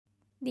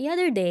The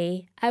other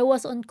day, I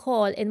was on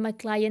call and my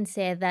client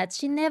said that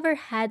she never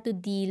had to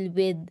deal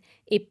with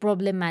a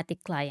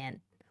problematic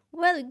client.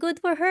 Well, good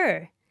for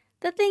her.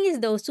 The thing is,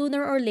 though,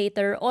 sooner or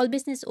later, all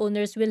business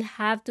owners will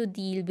have to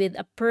deal with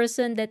a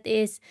person that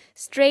is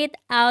straight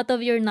out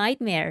of your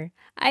nightmare.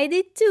 I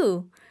did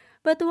too.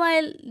 But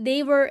while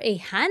they were a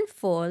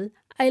handful,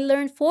 I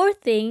learned four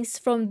things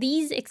from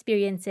these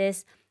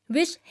experiences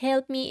which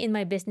helped me in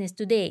my business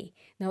today.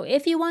 Now,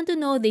 if you want to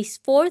know these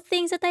four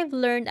things that I've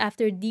learned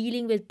after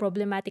dealing with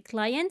problematic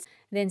clients,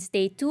 then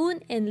stay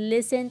tuned and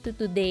listen to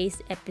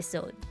today's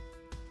episode.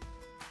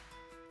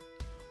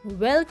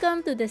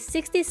 Welcome to the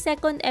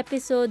 62nd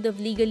episode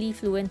of Legally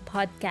Fluent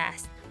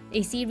Podcast,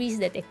 a series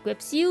that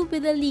equips you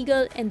with the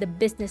legal and the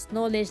business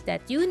knowledge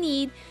that you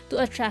need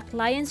to attract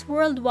clients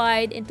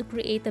worldwide and to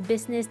create a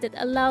business that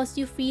allows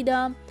you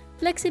freedom,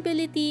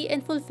 flexibility,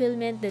 and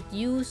fulfillment that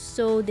you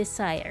so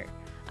desire.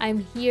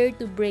 I'm here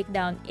to break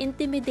down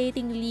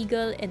intimidating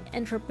legal and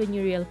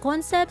entrepreneurial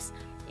concepts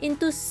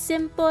into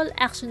simple,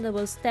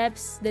 actionable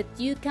steps that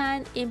you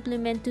can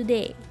implement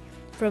today.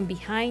 From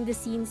behind the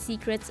scenes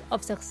secrets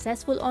of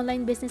successful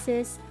online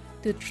businesses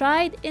to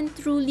tried and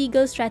true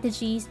legal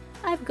strategies,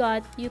 I've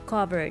got you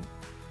covered.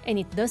 And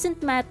it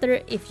doesn't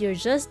matter if you're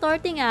just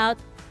starting out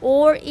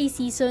or a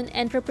seasoned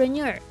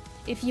entrepreneur.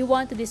 If you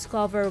want to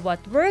discover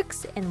what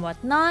works and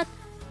what not,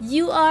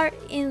 you are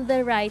in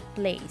the right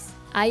place.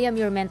 I am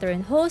your mentor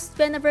and host,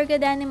 Benaverga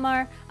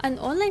Danimar, an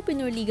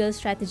onlinepreneur legal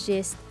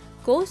strategist,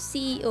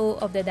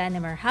 co-CEO of the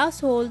Danimar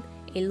household,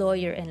 a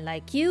lawyer and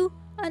like you,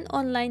 an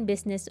online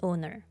business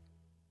owner.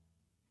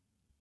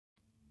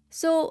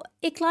 So,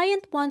 a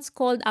client once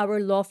called our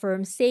law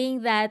firm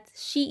saying that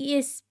she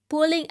is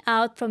pulling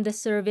out from the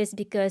service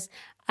because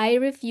I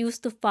refuse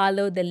to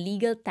follow the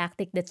legal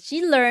tactic that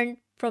she learned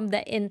from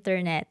the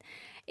internet.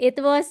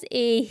 It was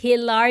a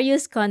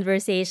hilarious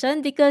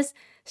conversation because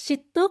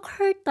she took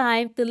her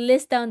time to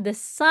list down the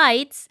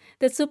sites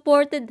that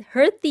supported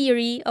her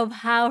theory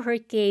of how her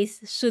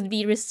case should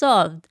be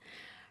resolved.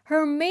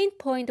 Her main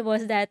point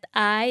was that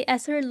I,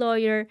 as her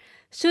lawyer,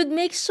 should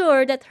make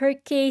sure that her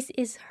case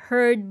is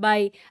heard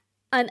by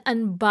an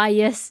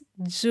unbiased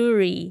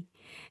jury.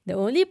 The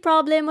only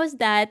problem was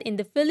that in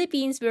the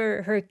Philippines,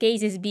 where her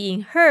case is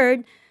being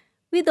heard,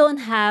 we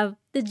don't have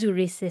the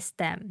jury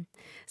system.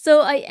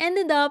 So I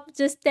ended up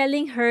just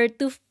telling her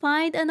to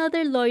find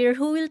another lawyer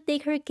who will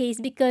take her case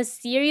because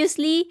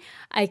seriously,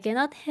 I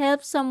cannot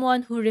help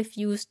someone who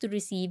refused to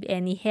receive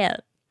any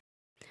help.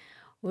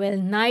 Well,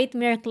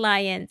 nightmare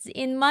clients,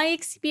 in my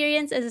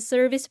experience as a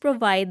service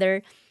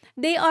provider,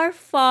 they are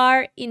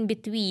far in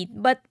between.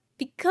 But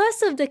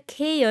because of the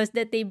chaos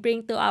that they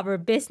bring to our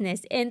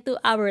business and to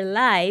our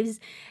lives,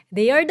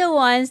 they are the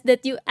ones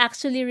that you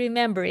actually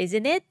remember,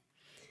 isn't it?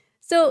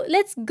 So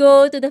let's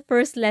go to the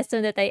first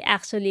lesson that I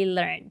actually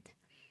learned.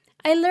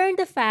 I learned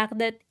the fact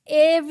that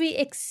every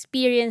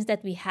experience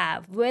that we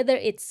have, whether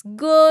it's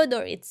good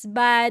or it's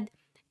bad,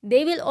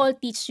 they will all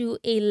teach you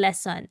a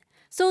lesson.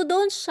 So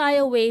don't shy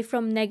away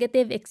from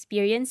negative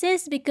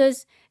experiences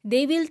because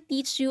they will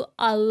teach you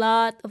a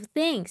lot of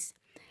things.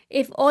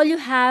 If all you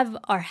have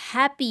are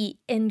happy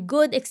and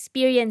good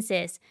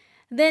experiences,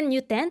 then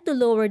you tend to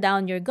lower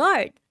down your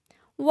guard.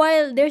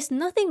 While there's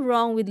nothing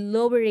wrong with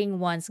lowering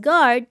one's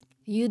guard,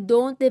 you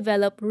don't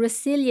develop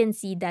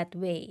resiliency that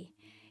way.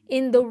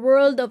 In the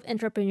world of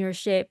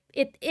entrepreneurship,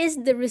 it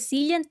is the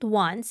resilient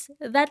ones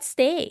that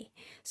stay.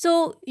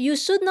 So you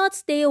should not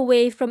stay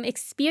away from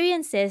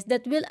experiences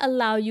that will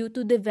allow you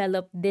to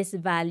develop this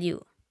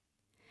value.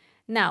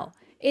 Now,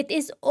 it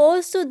is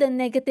also the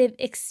negative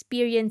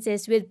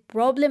experiences with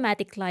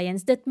problematic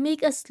clients that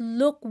make us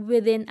look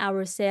within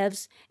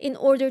ourselves in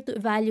order to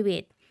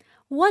evaluate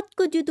what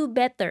could you do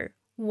better?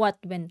 What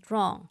went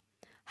wrong?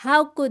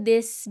 How could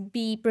this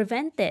be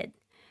prevented?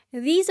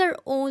 These are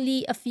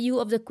only a few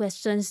of the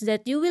questions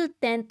that you will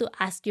tend to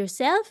ask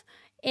yourself,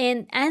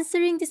 and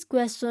answering these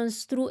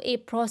questions through a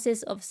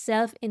process of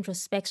self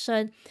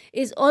introspection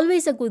is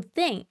always a good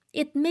thing.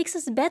 It makes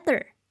us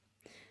better.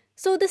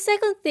 So, the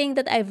second thing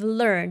that I've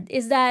learned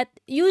is that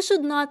you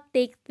should not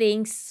take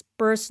things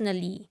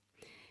personally.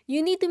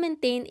 You need to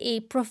maintain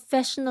a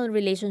professional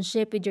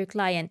relationship with your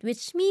client,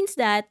 which means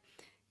that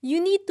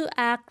you need to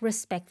act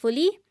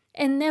respectfully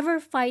and never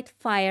fight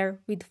fire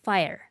with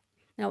fire.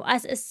 Now,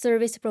 as a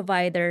service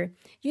provider,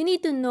 you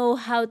need to know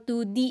how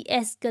to de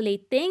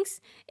escalate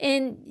things,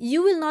 and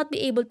you will not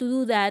be able to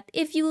do that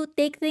if you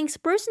take things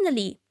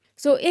personally.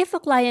 So, if a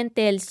client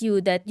tells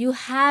you that you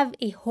have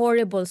a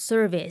horrible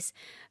service,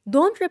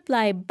 don't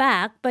reply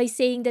back by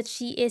saying that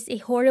she is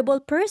a horrible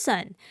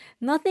person.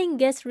 Nothing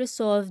gets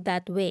resolved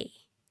that way.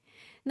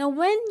 Now,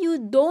 when you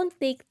don't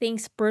take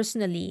things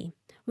personally,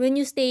 when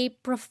you stay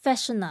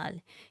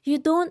professional, you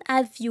don't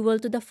add fuel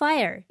to the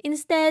fire.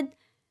 Instead,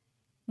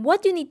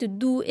 what you need to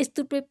do is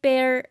to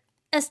prepare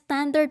a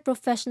standard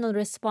professional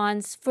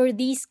response for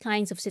these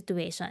kinds of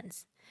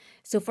situations.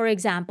 So, for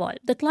example,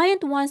 the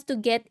client wants to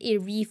get a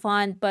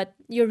refund, but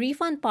your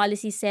refund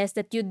policy says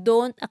that you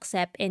don't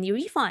accept any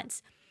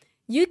refunds.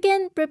 You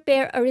can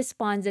prepare a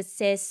response that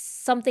says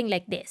something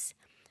like this.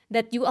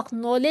 that you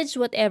acknowledge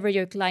whatever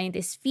your client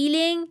is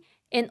feeling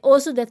and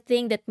also the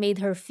thing that made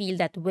her feel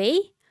that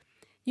way.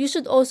 You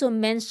should also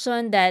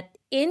mention that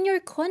in your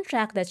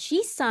contract that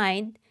she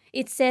signed,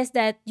 it says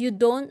that you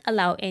don't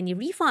allow any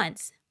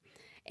refunds.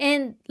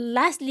 And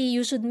lastly,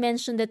 you should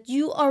mention that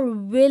you are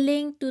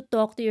willing to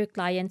talk to your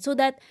client so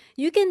that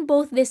you can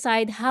both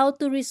decide how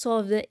to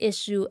resolve the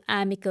issue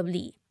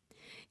amicably.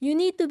 You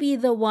need to be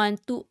the one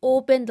to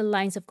open the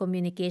lines of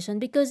communication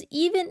because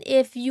even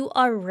if you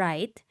are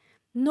right,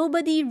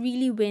 nobody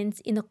really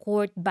wins in a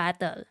court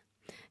battle.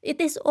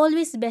 It is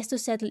always best to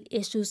settle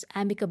issues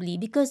amicably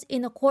because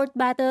in a court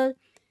battle,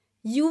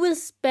 you will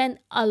spend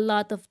a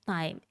lot of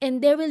time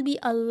and there will be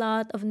a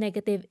lot of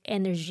negative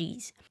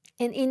energies.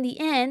 And in the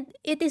end,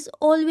 it is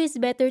always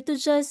better to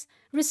just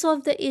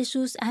resolve the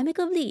issues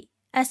amicably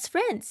as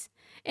friends.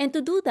 And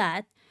to do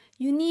that,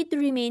 you need to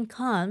remain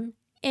calm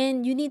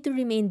and you need to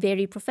remain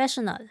very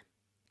professional.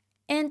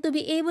 And to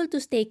be able to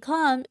stay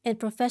calm and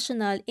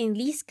professional in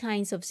these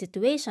kinds of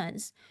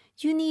situations,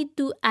 you need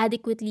to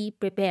adequately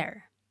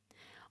prepare.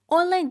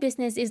 Online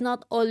business is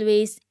not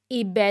always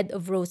a bed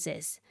of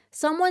roses.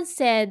 Someone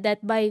said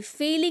that by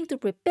failing to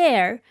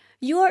prepare,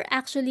 you are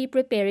actually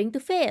preparing to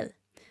fail.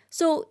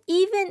 So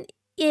even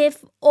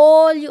if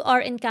all you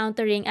are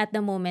encountering at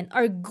the moment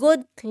are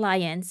good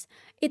clients,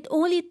 it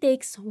only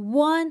takes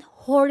one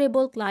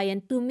horrible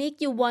client to make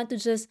you want to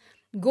just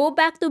go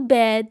back to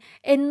bed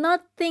and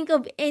not think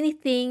of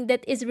anything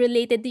that is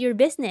related to your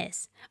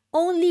business.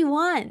 Only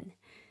one.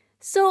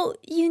 So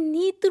you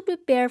need to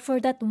prepare for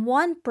that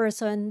one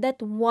person,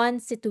 that one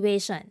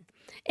situation.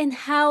 And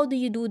how do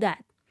you do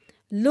that?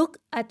 Look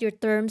at your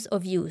terms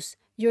of use,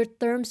 your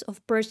terms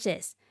of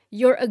purchase,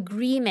 your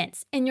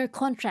agreements, and your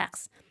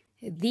contracts.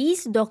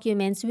 These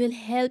documents will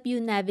help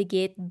you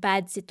navigate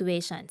bad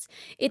situations.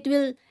 It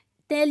will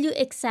tell you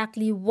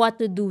exactly what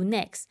to do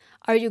next.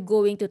 Are you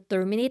going to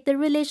terminate the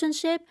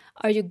relationship?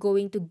 Are you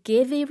going to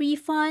give a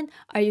refund?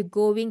 Are you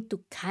going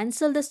to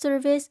cancel the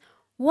service?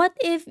 What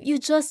if you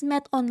just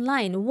met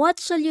online? What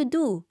shall you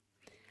do?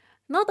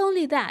 Not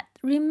only that,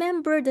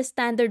 remember the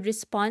standard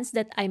response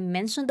that I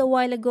mentioned a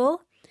while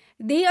ago?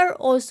 They are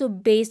also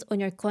based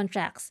on your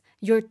contracts,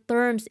 your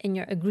terms, and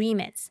your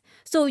agreements.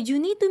 So you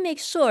need to make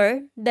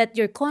sure that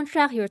your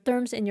contract, your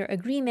terms, and your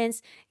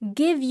agreements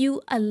give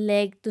you a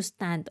leg to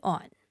stand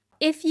on.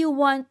 If you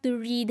want to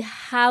read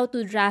how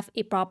to draft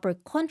a proper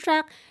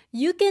contract,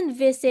 you can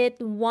visit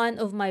one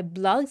of my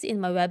blogs in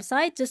my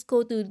website. Just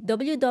go to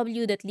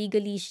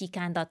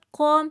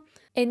www.legallyshecan.com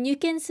and you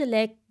can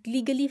select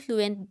Legally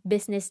Fluent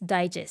Business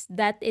Digest.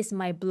 That is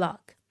my blog.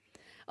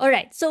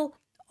 Alright, so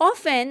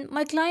often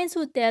my clients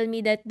would tell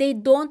me that they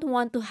don't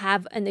want to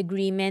have an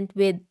agreement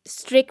with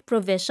strict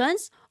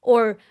provisions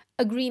or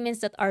agreements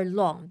that are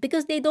long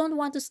because they don't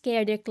want to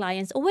scare their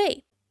clients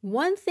away.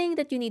 One thing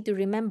that you need to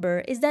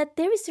remember is that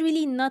there is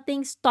really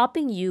nothing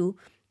stopping you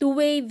to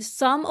waive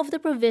some of the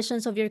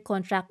provisions of your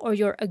contract or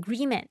your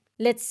agreement.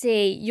 Let's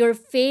say your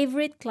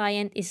favorite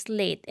client is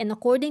late and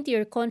according to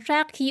your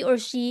contract, he or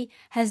she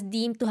has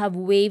deemed to have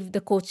waived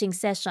the coaching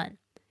session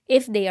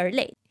if they are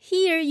late.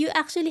 Here, you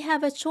actually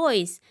have a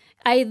choice.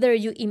 Either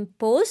you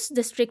impose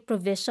the strict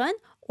provision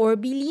or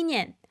be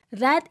lenient.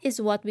 That is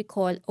what we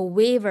call a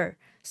waiver.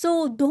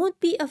 So don't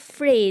be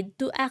afraid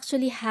to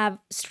actually have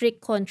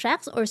strict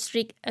contracts or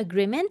strict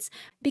agreements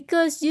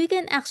because you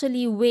can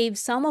actually waive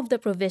some of the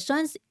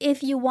provisions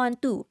if you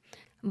want to.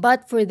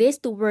 But for this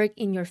to work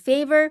in your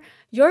favor,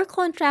 your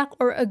contract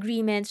or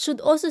agreement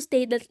should also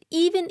state that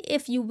even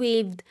if you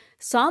waived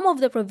some of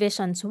the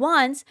provisions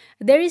once,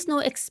 there is no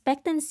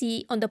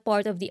expectancy on the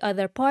part of the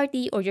other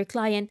party or your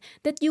client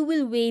that you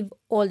will waive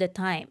all the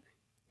time.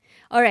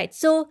 Alright,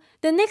 so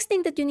the next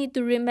thing that you need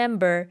to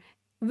remember,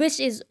 which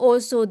is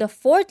also the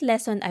fourth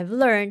lesson I've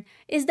learned,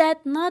 is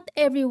that not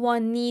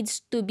everyone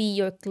needs to be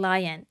your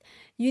client.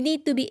 You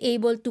need to be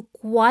able to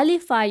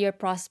qualify your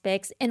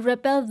prospects and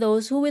repel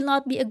those who will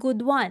not be a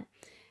good one.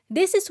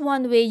 This is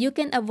one way you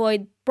can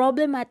avoid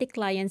problematic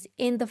clients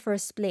in the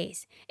first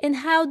place.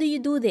 And how do you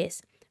do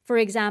this? For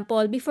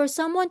example, before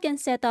someone can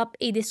set up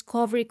a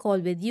discovery call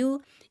with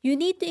you, you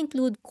need to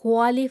include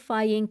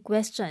qualifying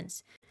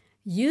questions.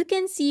 You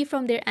can see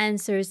from their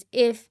answers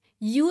if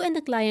you and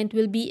the client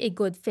will be a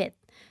good fit.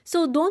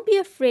 So don't be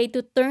afraid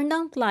to turn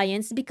down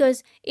clients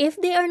because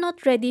if they are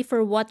not ready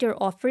for what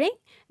you're offering,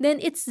 then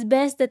it's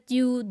best that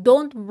you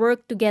don't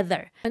work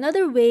together.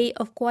 Another way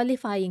of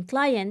qualifying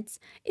clients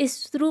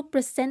is through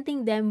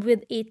presenting them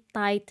with a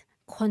tight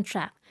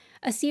contract.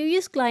 A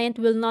serious client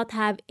will not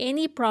have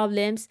any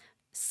problems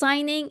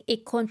signing a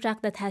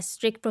contract that has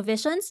strict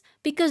provisions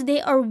because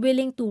they are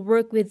willing to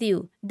work with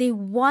you. They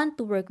want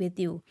to work with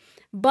you.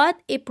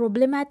 But a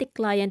problematic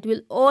client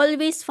will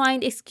always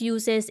find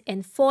excuses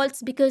and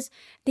faults because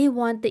they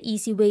want the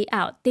easy way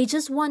out. They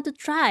just want to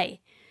try.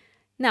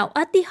 Now,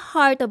 at the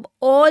heart of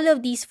all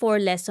of these four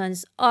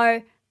lessons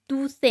are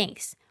two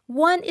things.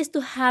 One is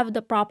to have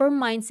the proper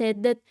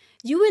mindset that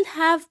you will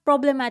have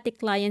problematic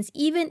clients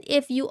even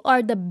if you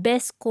are the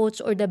best coach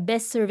or the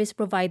best service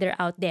provider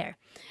out there.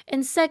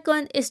 And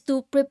second is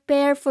to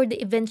prepare for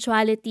the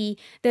eventuality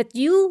that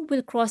you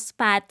will cross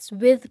paths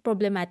with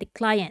problematic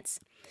clients.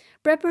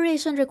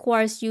 Preparation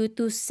requires you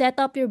to set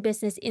up your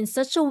business in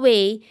such a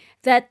way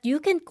that you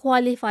can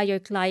qualify your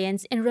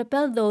clients and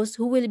repel those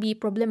who will be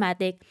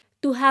problematic,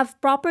 to have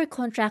proper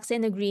contracts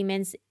and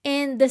agreements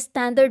and the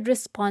standard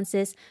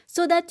responses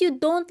so that you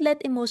don't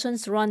let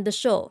emotions run the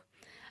show.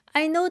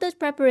 I know that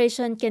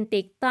preparation can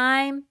take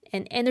time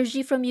and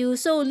energy from you,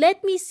 so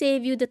let me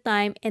save you the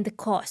time and the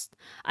cost.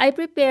 I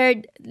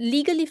prepared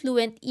Legally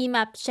Fluent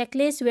EMAP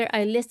checklist where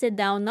I listed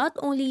down not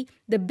only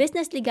the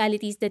business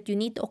legalities that you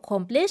need to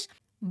accomplish,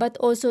 but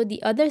also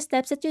the other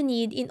steps that you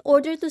need in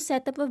order to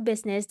set up a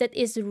business that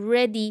is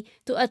ready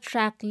to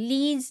attract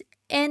leads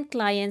and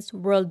clients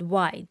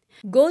worldwide.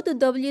 Go to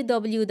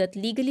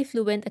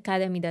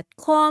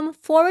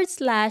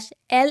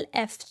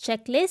www.legallyfluentacademy.com/LF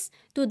checklist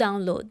to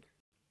download.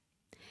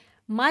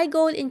 My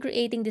goal in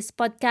creating this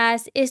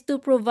podcast is to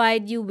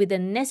provide you with the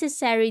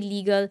necessary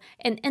legal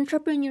and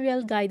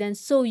entrepreneurial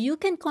guidance so you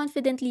can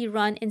confidently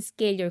run and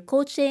scale your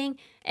coaching,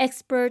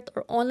 expert,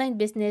 or online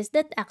business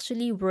that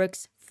actually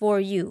works for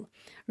you.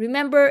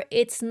 Remember,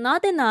 it's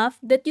not enough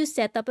that you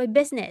set up a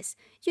business.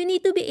 You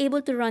need to be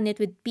able to run it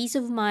with peace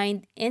of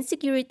mind and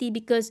security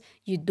because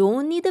you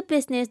don't need a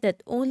business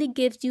that only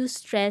gives you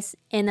stress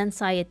and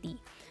anxiety.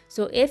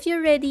 So if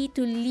you're ready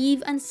to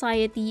leave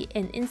anxiety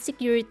and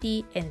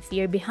insecurity and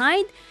fear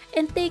behind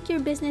and take your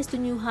business to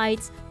new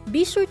heights,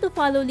 be sure to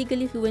follow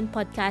Legally Fluent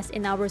Podcast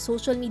and our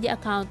social media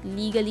account,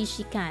 Legally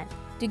She Can.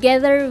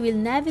 Together, we'll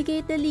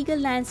navigate the legal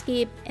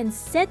landscape and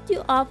set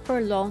you up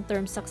for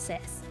long-term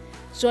success.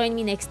 Join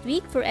me next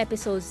week for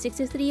episode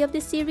 63 of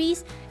this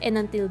series, and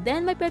until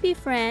then, my preppy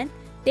friend,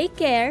 take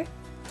care,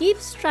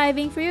 keep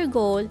striving for your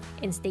goal,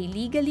 and stay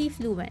legally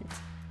fluent.